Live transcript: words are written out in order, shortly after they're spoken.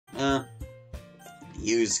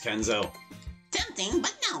Use Kenzo. Tempting,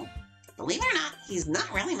 but no. Believe it or not, he's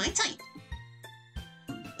not really my type.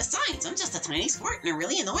 Besides, I'm just a tiny squirt and a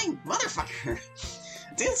really annoying motherfucker.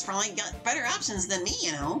 Dude's probably got better options than me,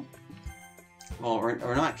 you know. Well,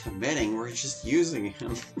 we're not committing, we're just using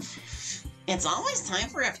him. It's always time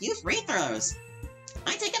for a few free throws.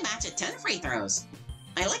 I take a match at 10 free throws.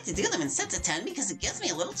 I like to do them in sets of 10 because it gives me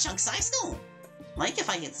a little chunk-sized goal. Like if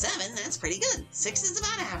I hit 7, that's pretty good. 6 is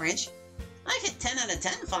about average. I've hit 10 out of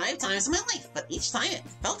 10 5 times in my life, but each time it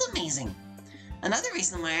felt amazing. Another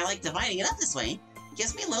reason why I like dividing it up this way, it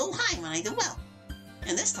gives me a little high when I do well.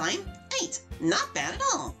 And this time, 8. Not bad at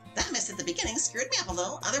all. That miss at the beginning screwed me up a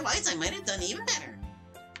little, otherwise I might have done even better.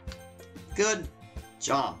 Good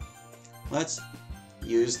job. Let's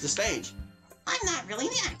use the stage. I'm not really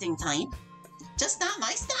the acting type. Just not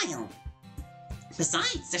my style.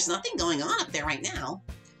 Besides, there's nothing going on up there right now.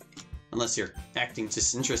 Unless you're acting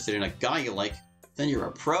disinterested in a guy you like, then you're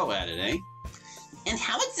a pro at it, eh? And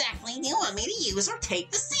how exactly do you want me to use or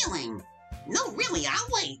take the ceiling? No, really, I'll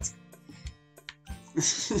wait.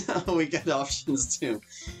 We get options too.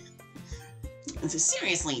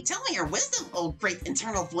 Seriously, tell me your wisdom, oh great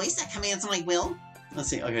internal voice that commands my will. Let's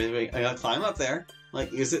see, okay, wait, I gotta climb up there.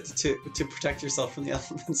 Like, use it to protect yourself from the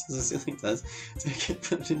elements, as the ceiling does. Take it,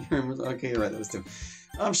 put it in your room. Okay, you're right, that was 2.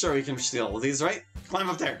 I'm sure we can steal all of these, right? Climb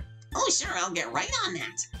up there. Oh, sure, I'll get right on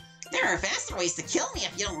that. There are faster ways to kill me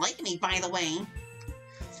if you don't like me, by the way.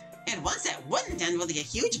 And once that wouldn't end with a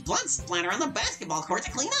huge blood splatter on the basketball court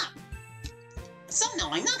to clean up. So no,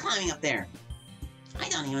 I'm not climbing up there. I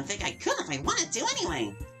don't even think I could if I wanted to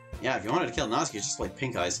anyway. Yeah, if you wanted to kill Natsuki, just like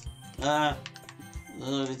Pink Eyes.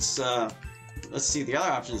 Let's see the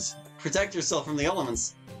other options. Protect yourself from the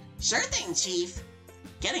elements. Sure thing, Chief.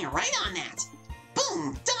 Getting right on that.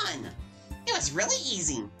 Boom, done. It was really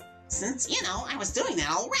easy. Since, you know, I was doing that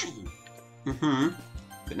already.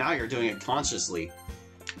 But now you're doing it consciously.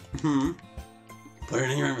 Put it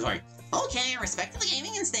in your inventory. Okay, I respect the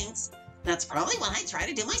gaming instincts. That's probably what I try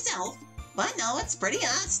to do myself. But no, it's pretty,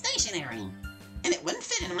 stationary. And it wouldn't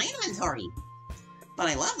fit in my inventory. But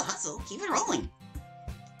I love the hustle. Keep it rolling.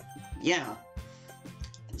 Yeah.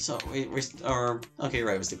 So, okay,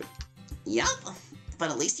 right, was stupid. Yup. But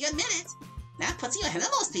at least you admit it. That puts you ahead of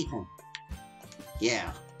most people.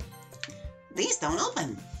 Yeah. These don't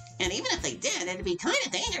open. And even if they did, it'd be kind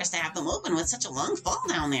of dangerous to have them open with such a long fall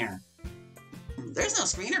down there. There's no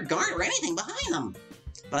screen or guard or anything behind them.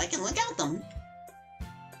 But I can look out them.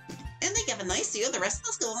 And they give a nice view of the rest of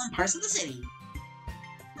the school and parts of the city.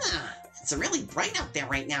 It's really bright out there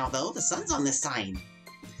right now, though. The sun's on this side.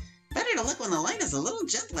 Better to look when the light is a little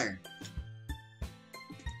gentler.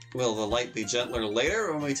 Will the light be gentler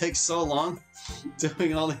later when we take so long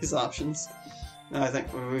doing all these options? I think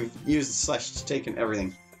we've used / taken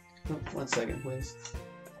everything. 1 second, please.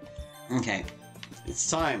 Okay. It's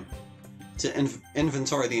time to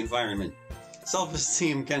inventory the environment.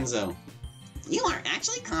 Self-esteem, Kenzo. You are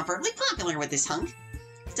actually comparably popular with this hunk.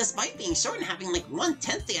 Despite being short and having like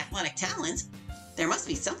 1/10 the athletic talent, there must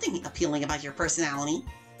be something appealing about your personality.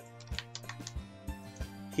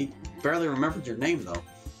 He barely remembered your name,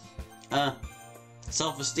 though.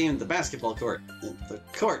 Self-esteem, the basketball court. The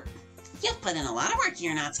court. You've put in a lot of work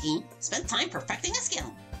here, Natsuki. Spent time perfecting a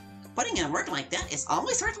skill. Putting in work like that is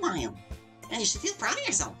always worthwhile. And you should feel proud of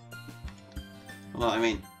yourself. Well, I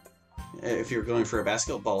mean, if you're going for a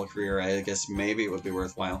basketball career, I guess maybe it would be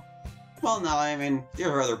worthwhile. Well, no, I mean,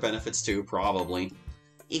 there are other benefits too, probably.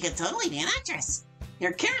 You could totally be an actress.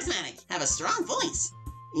 You're charismatic, have a strong voice.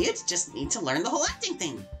 You just need to learn the whole acting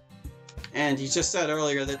thing. And you just said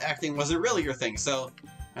earlier that acting wasn't really your thing, so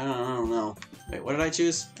I don't know. Wait, what did I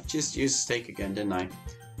choose? I just used steak again, didn't I?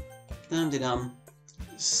 Dum-de-dum.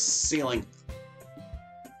 Ceiling.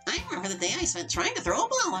 I remember the day I spent trying to throw a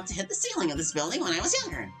ball up to hit the ceiling of this building when I was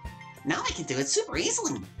younger. Now I can do it super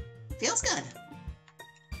easily. Feels good.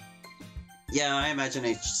 Yeah, I imagine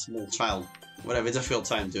a small child would have a difficult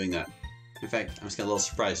time doing that. In fact, I'm just a little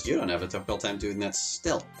surprised you don't have a difficult time doing that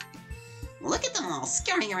still. Look at them all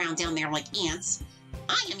scurrying around down there like ants.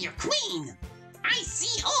 I am your queen! I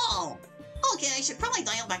see all! Okay, I should probably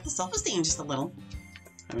dial back the self-esteem just a little.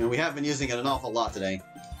 I mean, we have been using it an awful lot today.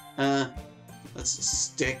 Let's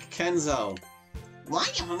stick Kenzo. Why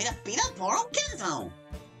do you want me to beat up poor old Kenzo?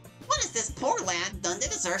 What has this poor lad done to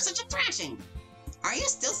deserve such a thrashing? Are you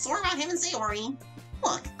still sore about him and Sayori?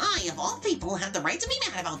 Look, I, of all people, have the right to be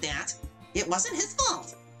mad about that. It wasn't his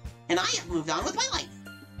fault. And I have moved on with my life.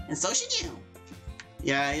 And so should you.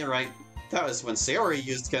 Yeah, you're right. That was when Sayori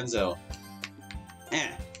used Kenzo.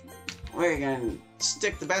 We're gonna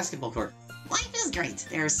stick the basketball court. Life is great.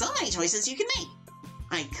 There are so many choices you can make.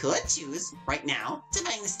 I could choose, right now, to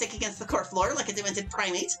bang the stick against the court floor like a demented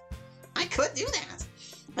primate. I could do that.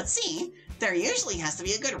 But see, there usually has to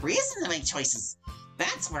be a good reason to make choices.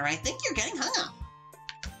 That's where I think you're getting hung up.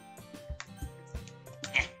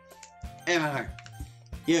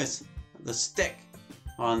 Use the stick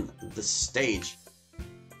on the stage.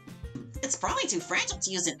 It's probably too fragile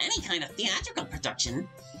to use in any kind of theatrical production.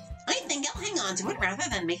 I think I'll hang on to it rather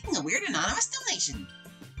than making a weird anonymous donation.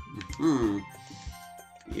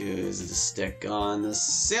 Use the stick on the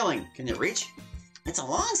ceiling. Can you reach? It's a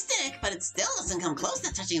long stick, but it still doesn't come close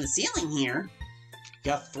to touching the ceiling here.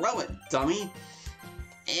 You throw it, dummy.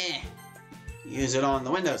 Use it on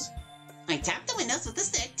the windows. I tapped the windows with the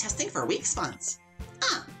stick, testing for weak spots.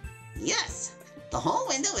 Ah, yes. The whole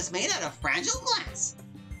window is made out of fragile glass.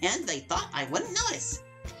 And they thought I wouldn't notice.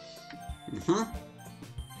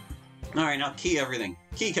 Alright, now key everything.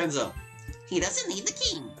 Key Kenzo. He doesn't need the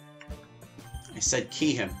key. I said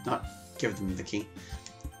key him, not give them the key.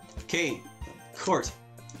 Key. Court.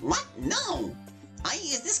 What? No! I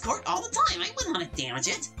use this court all the time. I wouldn't want to damage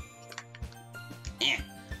it.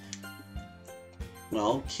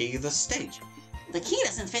 Well, key the stage. The key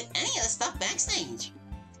doesn't fit any of the stuff backstage.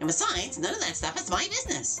 And besides, none of that stuff is my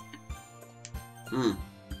business.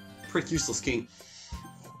 Pretty useless key.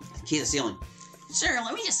 Key the ceiling. Sure,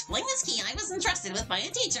 let me just fling this key I was entrusted with by a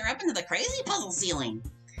teacher up into the crazy puzzle ceiling.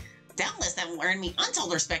 Doubtless that will earn me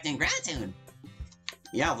untold respect and gratitude.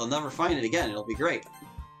 Yeah, they'll never find it again. It'll be great.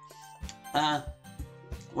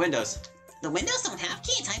 Windows. The windows don't have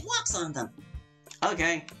key-type locks on them.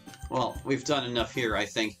 Okay. Well, we've done enough here, I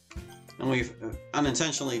think. And we've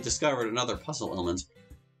unintentionally discovered another puzzle element.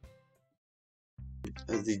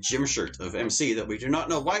 The gym shirt of MC that we do not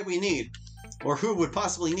know why we need, or who would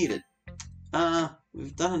possibly need it.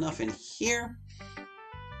 We've done enough in here.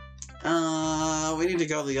 We need to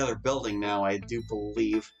go to the other building now, I do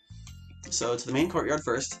believe. So, to the main courtyard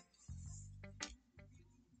first.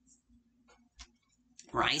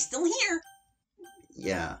 Rye's still here.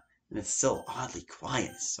 Yeah, and it's still oddly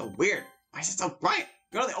quiet. It's so weird. Why is it so quiet?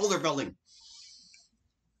 Go to the older building.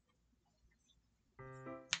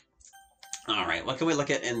 Alright, what can we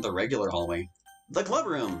look at in the regular hallway? The club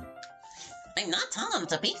room. I'm not tall enough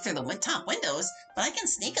to peek through the top windows, but I can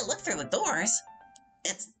sneak a look through the doors.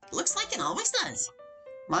 It looks like it always does.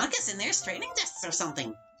 Monika's in there straightening desks or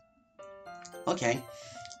something. Okay,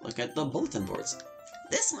 look at the bulletin boards.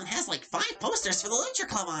 This one has like 5 posters for the Literature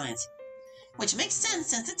Club on it, which makes sense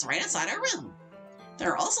since it's right outside our room.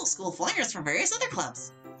 There are also school flyers for various other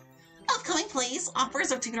clubs. Upcoming plays,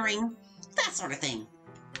 offers of tutoring, that sort of thing.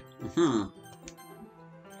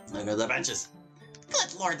 Look at the benches.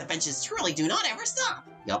 Good lord, the benches truly do not ever stop.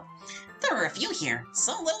 Yep. There are a few here,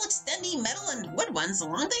 some little extendy metal and wood ones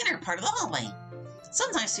along the inner part of the hallway.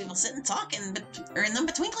 Sometimes people sit and talk in them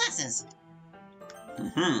between classes.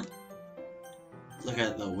 Look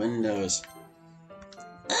at the windows.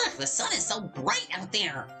 Ugh, the sun is so bright out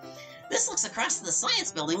there. This looks across to the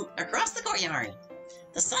science building across the courtyard.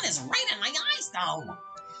 The sun is right in my eyes, though.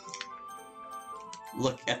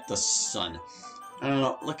 Look at the sun. I don't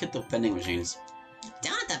know, look at the vending machines.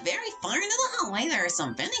 Down at the very far end of the hallway, there are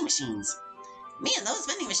some vending machines. Me and those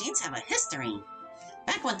vending machines have a history.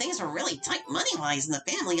 Back when things were really tight money-wise in the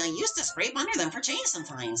family, I used to scrape under them for change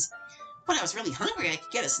sometimes. When I was really hungry, I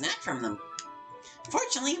could get a snack from them.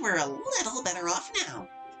 Fortunately, we're a little better off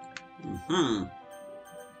now.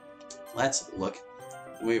 Let's look.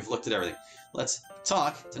 We've looked at everything. Let's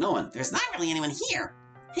talk to no one. There's not really anyone here.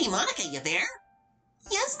 Hey, Monika, you there?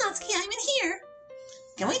 Yes, Natsuki, I'm in here.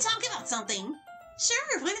 Can we talk about something?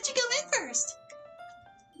 Sure, why don't you come in first?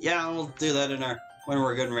 Yeah, we'll do that when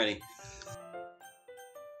we're good and ready.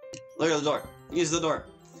 Look at the door. Use the door.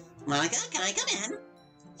 Monika, can I come in?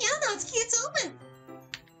 Yeah, Natsuki, it's open.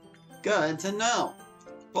 Good to know.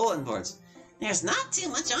 Bulletin boards. There's not too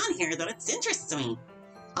much on here that interests me.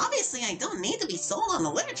 Obviously, I don't need to be sold on the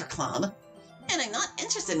Literature Club. And I'm not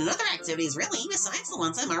interested in other activities, really, besides the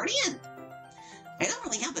ones I'm already in. I don't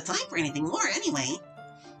really have the time for anything more anyway.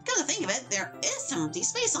 Come to think of it, there is some empty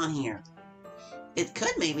space on here. It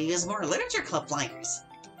could maybe use more Literature Club flyers.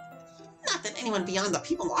 Not that anyone beyond the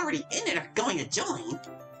people already in it are going to join.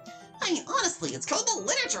 I mean, honestly, it's called the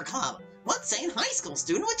Literature Club. What sane high school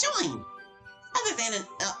student would join? Other than an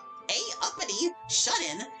uppity,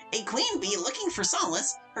 shut-in, a queen bee looking for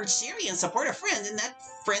solace, her cheery and supportive friend, and that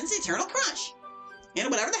friend's eternal crush. And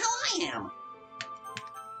whatever the hell I am.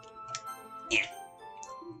 Yeah.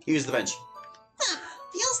 Use the bench.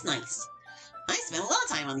 Feels nice. I spent a lot of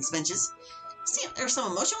time on these benches. See, there are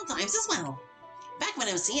some emotional times as well. Back when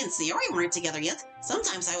MC and Sayori weren't together yet,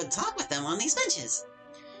 sometimes I would talk with them on these benches.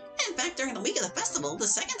 In fact, during the week of the festival, the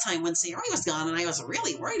second time when Sayori was gone and I was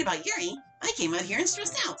really worried about Yuri, I came out here and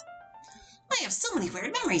stressed out. I have so many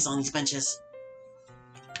weird memories on these benches.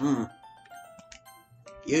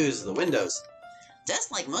 Use the windows.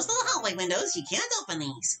 Just like most of the hallway windows, you can't open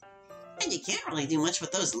these. And you can't really do much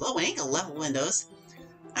with those low ankle level windows.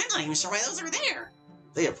 I'm not even sure why those are there.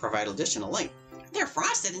 They provide additional light. They're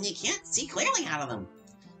frosted and you can't see clearly out of them.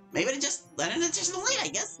 Maybe to just let in additional light, I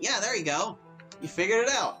guess. Yeah, there you go. You figured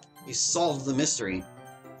it out. You solved the mystery.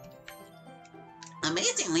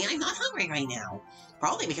 Amazingly, I'm not hungry right now.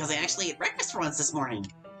 Probably because I actually ate breakfast for once this morning.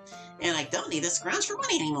 And I don't need to scrounge for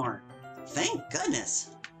money anymore. Thank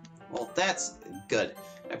goodness. Well, that's good.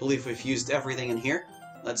 I believe we've used everything in here.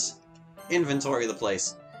 Let's inventory the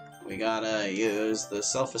place. We gotta use the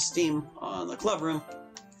self-esteem on the club room.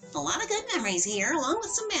 A lot of good memories here, along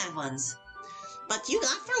with some bad ones. But you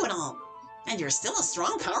got through it all. And you're still a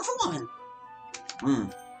strong, powerful woman.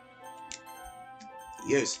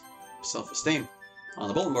 Use self-esteem on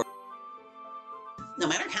the bulletin board. No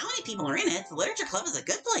matter how many people are in it, the literature club is a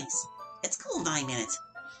good place. It's cool when I'm in it.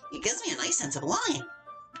 It gives me a nice sense of belonging.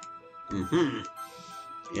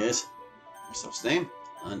 Yes. Self-esteem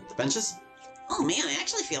on the benches. Oh man, I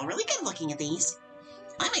actually feel really good looking at these.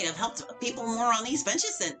 I might have helped people more on these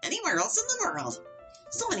benches than anywhere else in the world.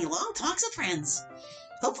 So many long talks with friends.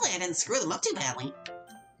 Hopefully I didn't screw them up too badly.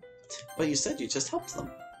 But you said you just helped them.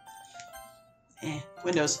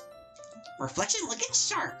 Windows. Reflection looking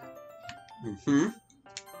sharp.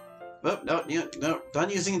 Oh, no, done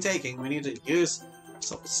using and taking. We need to use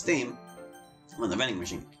self-esteem on the vending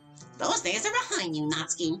machine. Those days are behind you,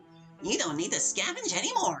 Natsuki. You don't need to scavenge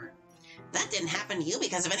anymore. That didn't happen to you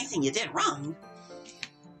because of anything you did wrong.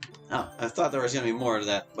 Oh, I thought there was going to be more to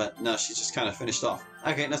that, but no, she just kind of finished off.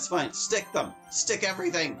 Okay, that's fine. Stick them. Stick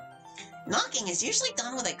everything. Knocking is usually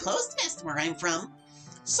done with a closed fist where I'm from.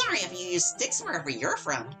 Sorry if you use sticks wherever you're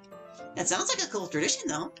from. It sounds like a cool tradition,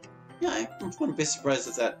 though. Yeah, I wouldn't be surprised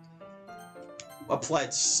if that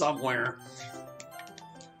applied somewhere.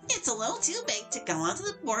 It's a little too big to go onto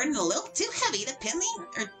the board and a little too heavy to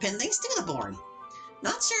pin things to the board.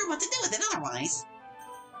 Not sure what to do with it otherwise.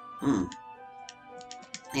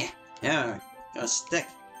 Yeah, got a stick.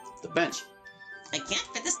 The bench. I can't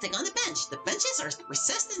fit the stick on the bench. The benches are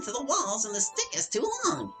recessed into the walls and the stick is too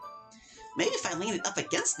long. Maybe if I lean it up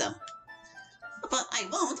against them. But I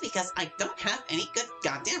won't because I don't have any good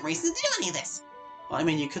goddamn reason to do any of this. Well, I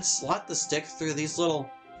mean, you could slot the stick through these little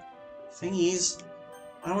thingies.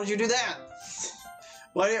 Why don't you do that?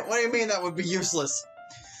 What do you mean that would be useless?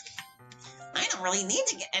 I don't really need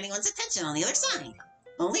to get anyone's attention on the other side.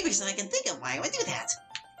 Only reason I can think of why I would do that.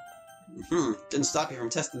 Didn't stop you from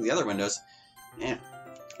testing the other windows. Yeah.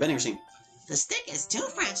 Vending machine. The stick is too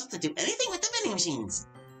fragile to do anything with the vending machines.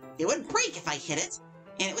 It would break if I hit it,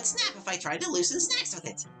 and it would snap if I tried to loosen snacks with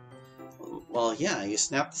it. Well, yeah, you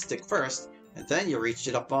snap the stick first, and then you reach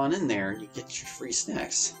it up on in there, and you get your free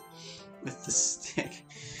snacks with the stick.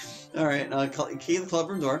 Alright, key the club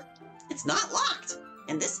room door. It's not locked,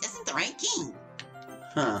 and this isn't the right key.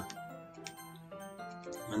 Huh.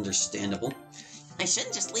 Understandable. I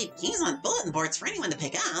shouldn't just leave keys on bulletin boards for anyone to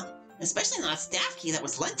pick up, especially not a staff key that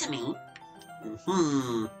was lent to me.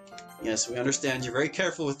 Yes, we understand you're very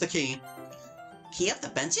careful with the key. Key up the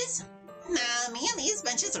benches? Nah, me and these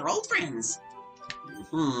benches are old friends.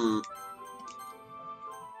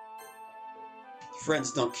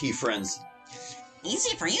 Friends don't key friends.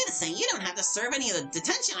 Easy for you to say. You don't have to serve any of the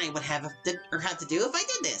detention I would have to do if I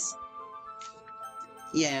did this.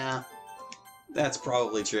 Yeah, that's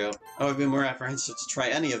probably true. I would be more apprehensive to try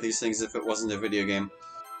any of these things if it wasn't a video game.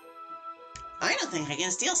 I don't think I can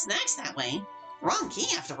steal snacks that way. Wrong key,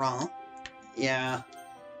 after all. Yeah.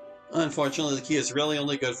 Unfortunately, the key is really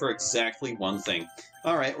only good for exactly one thing.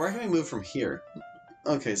 Alright, where can we move from here?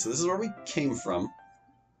 Okay, so this is where we came from.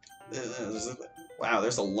 Wow,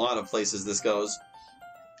 there's a lot of places this goes.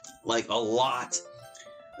 Like, a lot.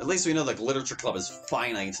 At least we know the literature club is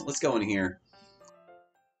finite. Let's go in here.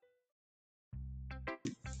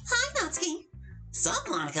 Hi, Natsuki. Sup,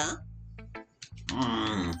 Monika?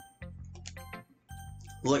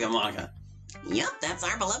 Look at Monika. Yep, that's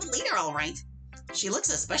our beloved leader, all right. She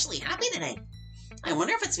looks especially happy today. I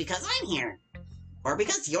wonder if it's because I'm here. Or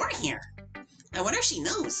because you're here. I wonder if she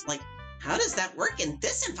knows. Like, how does that work in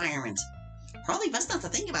this environment? Probably best not to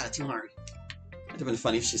think about it too hard. It'd have been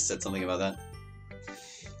funny if she said something about that.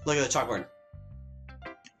 Look at the chalkboard.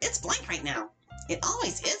 It's blank right now. It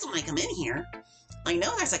always is when I come in here. I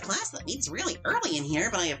know there's a class that meets really early in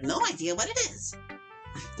here, but I have no idea what it is.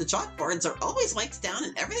 The chalkboards are always wiped down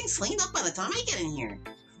and everything's cleaned up by the time I get in here.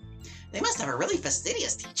 They must have a really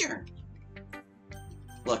fastidious teacher.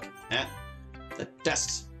 look at the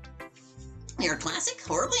desks. Your classic,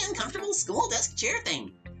 horribly uncomfortable school desk chair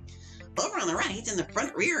thing. Over on the right, in the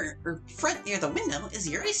front near the window, is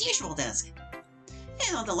your as-usual desk.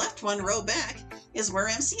 And on the left one row back is where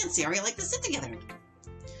MC and Siri like to sit together.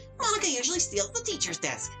 Monika usually steals the teacher's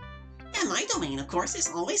desk. And my domain, of course, is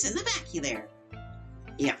always in the back there.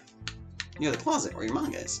 Yeah. Near the closet where your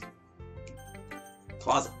manga is.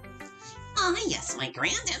 Closet. Ah, yes, my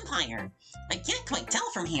grand empire. I can't quite tell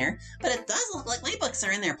from here, but it does look like my books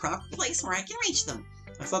are in their proper place where I can reach them.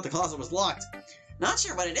 I thought the closet was locked. Not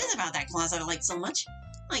sure what it is about that closet I like so much.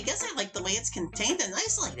 I guess I like the way it's contained and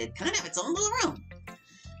isolated, kind of its own little room.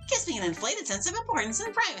 Gives me an inflated sense of importance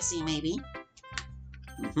and privacy, maybe.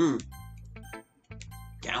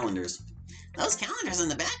 Calendars. Those calendars in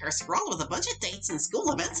the back are scrawled with a bunch of dates and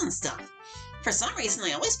school events and stuff. For some reason,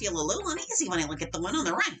 I always feel a little uneasy when I look at the one on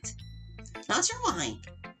the right. Not sure why.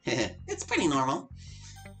 It's pretty normal.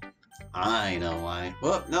 I know why.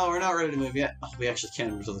 Well, no, we're not ready to move yet. Oh, we actually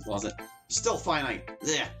can move to the closet. Still finite.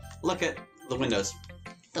 Yeah. Look at the windows.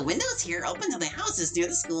 The windows here open to the houses near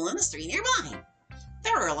the school and the street nearby.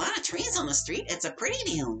 There are a lot of trees on the street. It's a pretty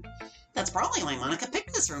view. That's probably why Monika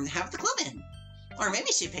picked this room to have the club in. Or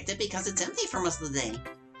maybe she picked it because it's empty for most of the day.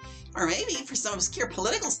 Or maybe for some obscure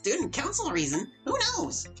political student council reason. Who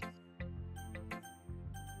knows?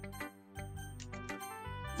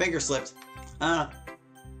 Finger slipped. Or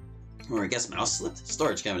I guess mouse slipped.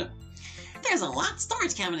 Storage cabinet. There's a locked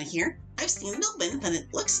storage cabinet here. I've seen it open, but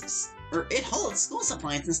it holds school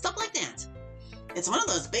supplies and stuff like that. It's one of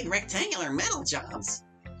those big rectangular metal jobs.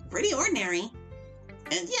 Pretty ordinary.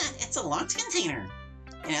 And yet, it's a locked container.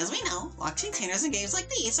 And as we know, locked containers in games like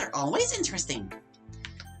these are always interesting.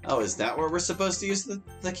 Oh, is that where we're supposed to use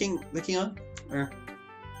the key on? Or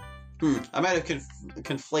I might have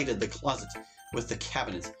conflated the closet with the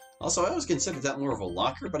cabinet. Also, I always considered that more of a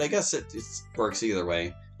locker, but I guess it works either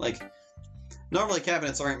way. Like, normally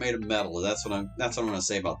cabinets aren't made of metal. That's what I'm going to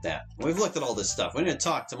say about that. We've looked at all this stuff. We need to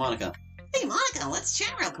talk to Monika. Hey, Monika, let's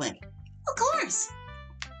chat real quick. Of course.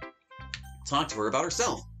 Talk to her about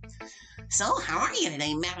herself. So, how are you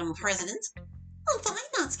today, Madam President? I'm fine,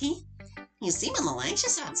 Natsuki. You seem a little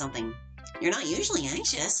anxious about something. You're not usually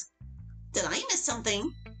anxious. Did I miss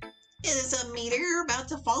something? Is a meteor about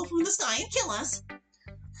to fall from the sky and kill us?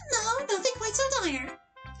 No, nothing quite so dire.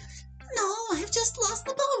 No, I've just lost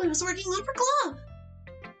the poem I was working on for club.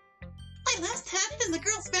 I last had it in the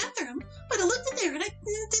girls' bathroom, but I looked in there and I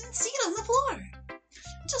didn't see it on the floor.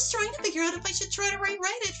 Just trying to figure out if I should try to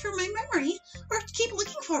rewrite it from my memory or keep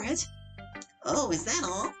looking for it. Oh, is that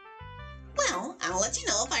all? Well, I'll let you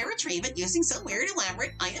know if I retrieve it using some weird,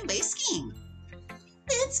 elaborate, item-based scheme.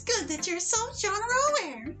 It's good that you're so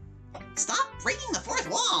genre-aware. Stop breaking the fourth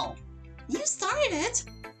wall. You started it.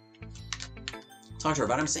 Talk to her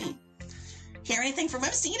about MC. Hear anything from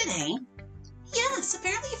MC today? Yes,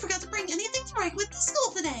 apparently you forgot to bring anything to write with to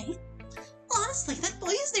school today. Honestly, that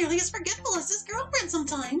boy is nearly as forgetful as his girlfriend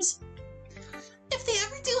sometimes. If they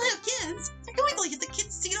ever do have kids, they're going to leave the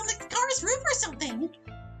kid's seat on the car's roof or something.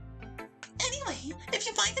 Anyway, if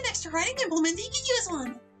you find an extra writing implement, you can use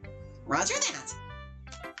one. Roger that.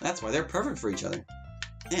 That's why they're perfect for each other.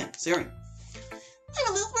 Yeah, Siri.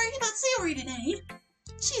 I'm a little worried about Siri today.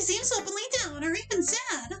 She seems openly down or even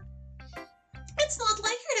sad. It's not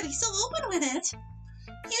like her to be so open with it.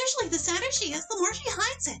 Usually the sadder she is, the more she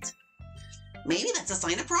hides it. Maybe that's a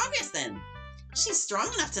sign of progress then. She's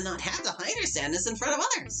strong enough to not have to hide her sadness in front of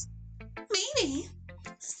others. Maybe.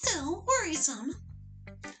 Still worrisome.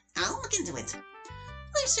 I'll look into it.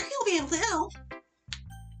 I'm sure he'll be able to help.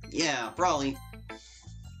 Yeah, probably.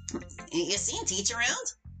 You seen Teach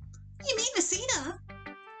around? You mean Messina?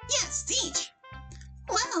 Yes, Teach.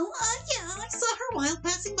 Well, yeah, I saw her while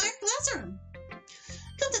passing by her classroom.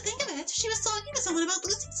 Come to think of it, she was talking to someone about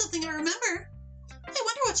losing something I remember. I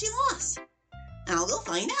wonder what she lost. I'll go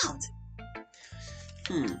find out.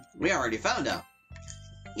 We already found out.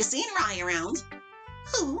 You seen Rai around?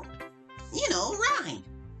 Who? You know, Rai.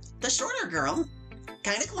 The shorter girl.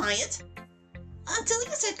 Kinda quiet. Until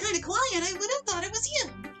you said kinda quiet, I would have thought it was you.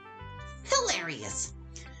 Hilarious.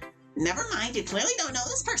 Never mind, you clearly don't know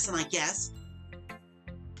this person, I guess.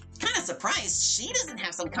 Kinda surprised she doesn't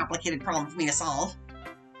have some complicated problem for me to solve.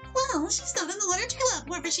 Well, she's not in the literature club,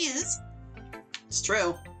 wherever she is. It's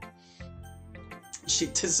true. She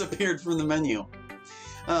disappeared from the menu.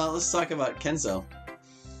 Let's talk about Kenzo.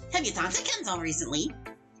 Have you talked to Kenzo recently?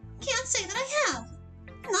 Can't say that I have.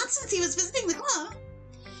 Not since he was visiting the club.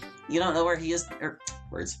 You don't know where he is,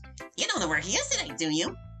 words. You don't know where he is today, do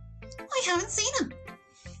you? I haven't seen him.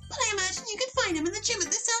 But I imagine you could find him in the gym at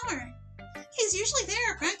this hour. He's usually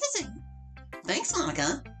there practicing. Thanks,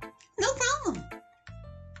 Monika. No problem.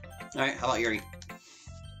 Alright, how about Yuri?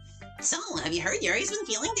 So, have you heard Yuri's been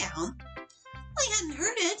feeling down? I hadn't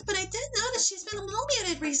heard it, but I did notice she's been a little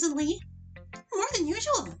muted recently. More than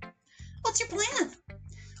usual. What's your plan?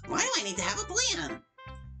 Why do I need to have a plan?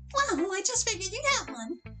 Well, I just figured you'd have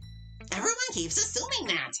one. Everyone keeps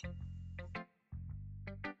assuming that.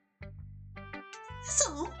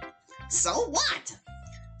 So what?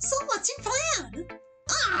 So what's your plan?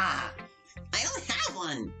 Ah! I don't have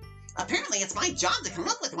one. Apparently it's my job to come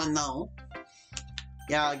up with one, though.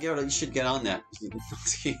 Yeah, you should get on that.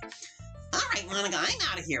 Alright, Monika, I'm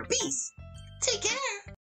out of here. Peace. Take care.